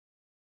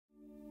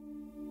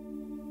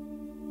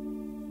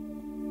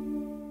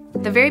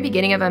At the very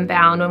beginning of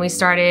Unbound, when we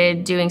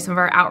started doing some of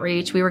our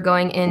outreach, we were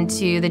going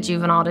into the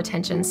juvenile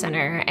detention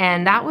center,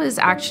 and that was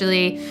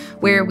actually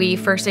where we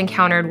first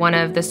encountered one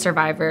of the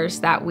survivors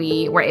that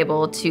we were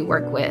able to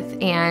work with.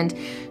 And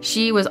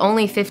she was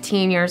only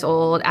 15 years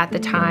old at the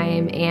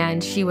time,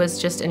 and she was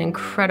just an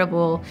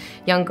incredible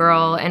young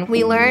girl. And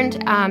we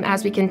learned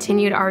as we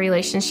continued our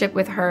relationship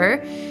with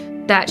her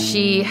that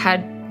she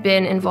had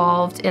been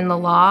involved in the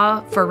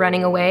law for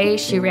running away.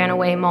 She ran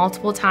away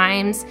multiple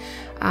times.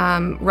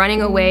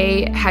 Running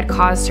away had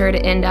caused her to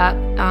end up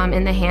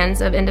in the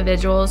hands of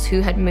individuals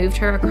who had moved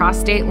her across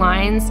state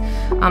lines,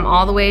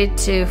 all the way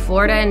to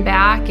Florida and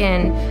back,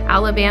 and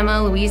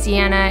Alabama,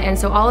 Louisiana, and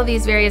so all of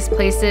these various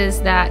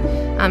places that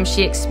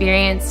she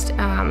experienced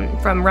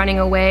from running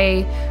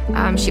away.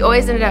 She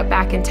always ended up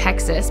back in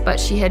Texas, but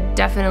she had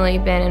definitely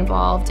been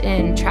involved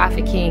in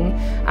trafficking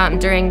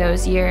during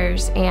those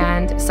years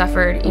and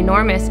suffered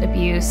enormous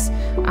abuse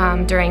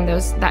during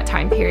that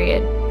time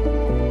period.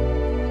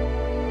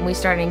 We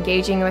started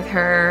engaging with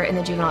her in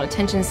the juvenile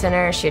detention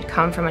center. She had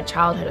come from a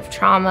childhood of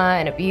trauma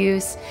and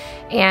abuse,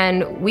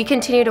 and we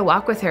continued to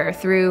walk with her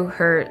through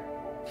her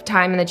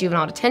time in the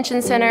juvenile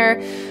detention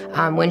center,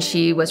 when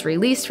she was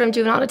released from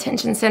juvenile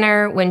detention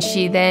center, when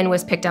she then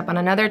was picked up on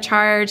another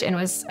charge and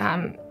was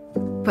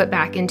put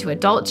back into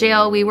adult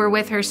jail. We were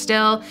with her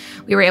still.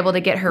 We were able to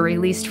get her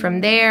released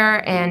from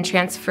there and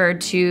transferred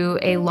to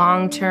a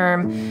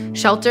long-term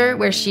shelter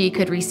where she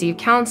could receive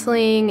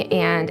counseling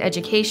and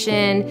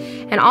education.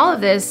 And all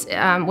of this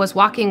was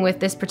walking with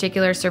this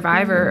particular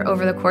survivor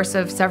over the course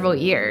of several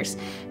years.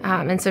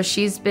 And so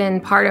she's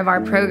been part of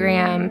our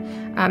program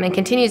and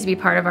continues to be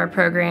part of our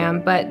program,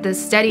 but the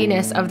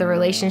steadiness of the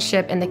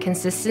relationship and the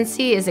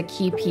consistency is a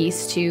key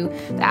piece to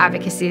the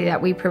advocacy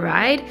that we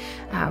provide.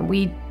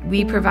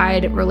 We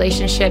provide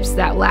relationships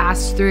that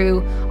last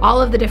through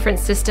all of the different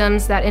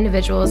systems that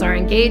individuals are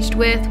engaged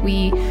with.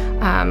 We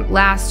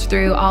last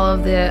through all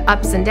of the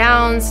ups and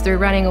downs, through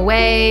running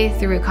away,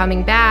 through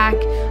coming back.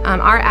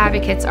 Our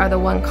advocates are the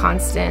one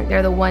constant.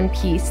 They're the one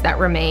piece that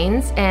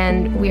remains,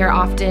 and we are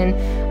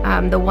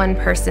often the one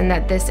person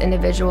that this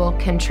individual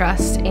can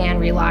trust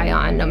and rely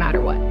on no matter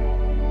what.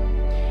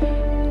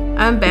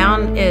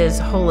 Unbound is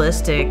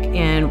holistic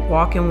in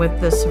walking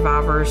with the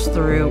survivors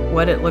through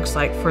what it looks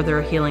like for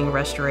their healing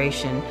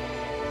restoration.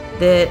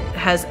 That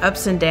has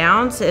ups and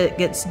downs. It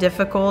gets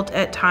difficult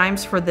at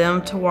times for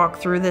them to walk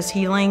through this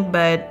healing,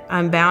 but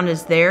Unbound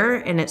is there,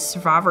 and it's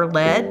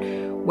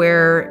survivor-led,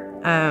 where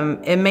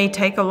it may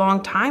take a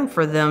long time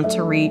for them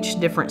to reach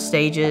different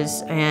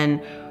stages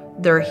and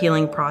their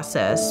healing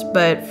process.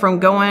 But from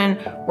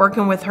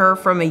working with her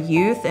from a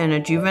youth and a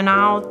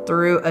juvenile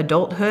through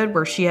adulthood,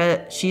 where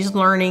she's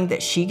learning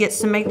that she gets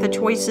to make the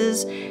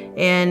choices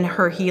in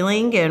her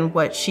healing and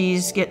what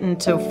she's getting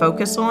to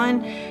focus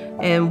on,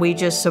 and we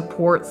just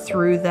support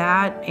through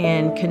that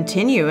and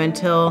continue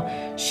until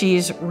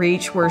she's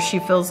reached where she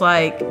feels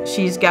like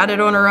she's got it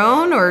on her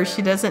own or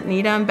she doesn't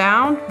need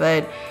Unbound.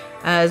 But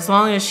as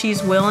long as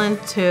she's willing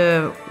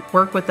to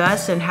work with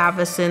us and have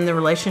us in the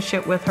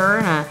relationship with her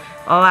and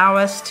allow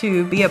us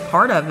to be a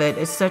part of it,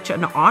 it's such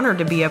an honor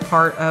to be a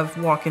part of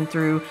walking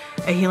through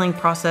a healing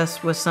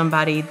process with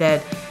somebody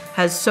that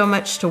has so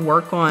much to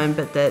work on,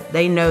 but that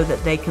they know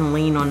that they can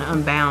lean on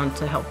Unbound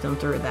to help them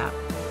through that.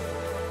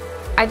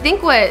 I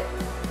think what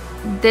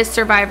this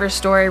survivor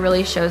story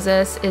really shows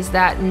us is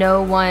that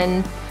no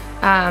one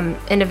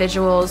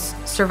individual's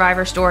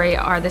survivor story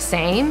are the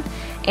same,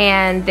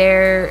 and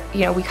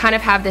we kind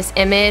of have this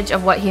image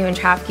of what human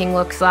trafficking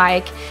looks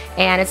like,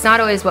 and it's not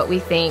always what we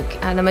think.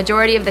 The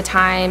majority of the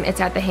time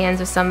it's at the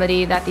hands of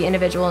somebody that the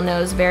individual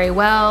knows very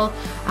well,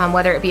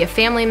 whether it be a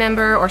family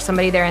member or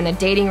somebody they're in a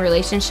dating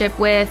relationship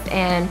with.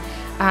 And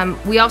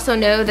we also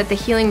know that the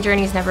healing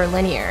journey is never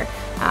linear.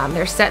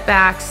 There's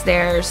setbacks,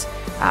 there's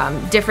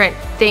different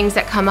things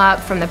that come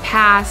up from the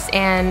past,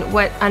 and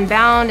what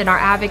Unbound and our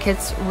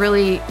advocates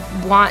really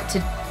want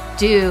to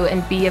do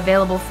and be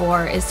available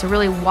for is to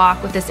really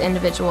walk with this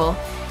individual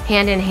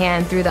hand in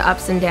hand through the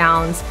ups and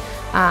downs,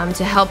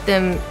 to help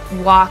them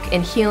walk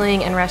in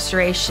healing and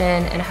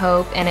restoration and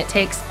hope. And it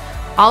takes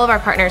all of our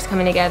partners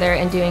coming together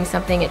and doing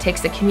something. It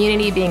takes the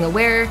community being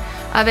aware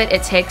of it.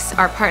 It takes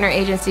our partner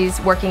agencies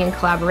working in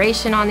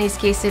collaboration on these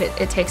cases.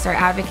 It takes our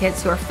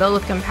advocates who are filled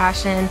with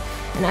compassion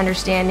and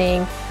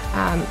understanding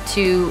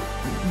to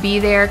be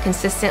there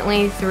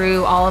consistently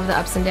through all of the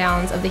ups and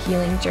downs of the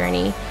healing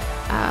journey.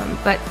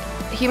 But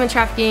human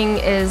trafficking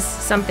is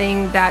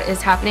something that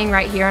is happening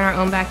right here in our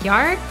own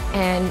backyard,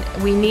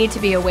 and we need to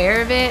be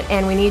aware of it,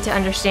 and we need to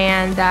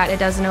understand that it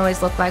doesn't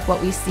always look like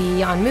what we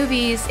see on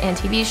movies and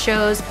TV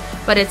shows,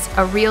 but it's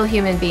a real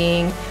human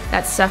being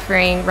that's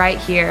suffering right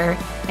here,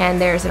 and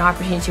there's an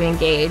opportunity to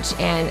engage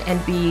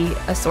and be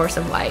a source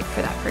of light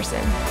for that person.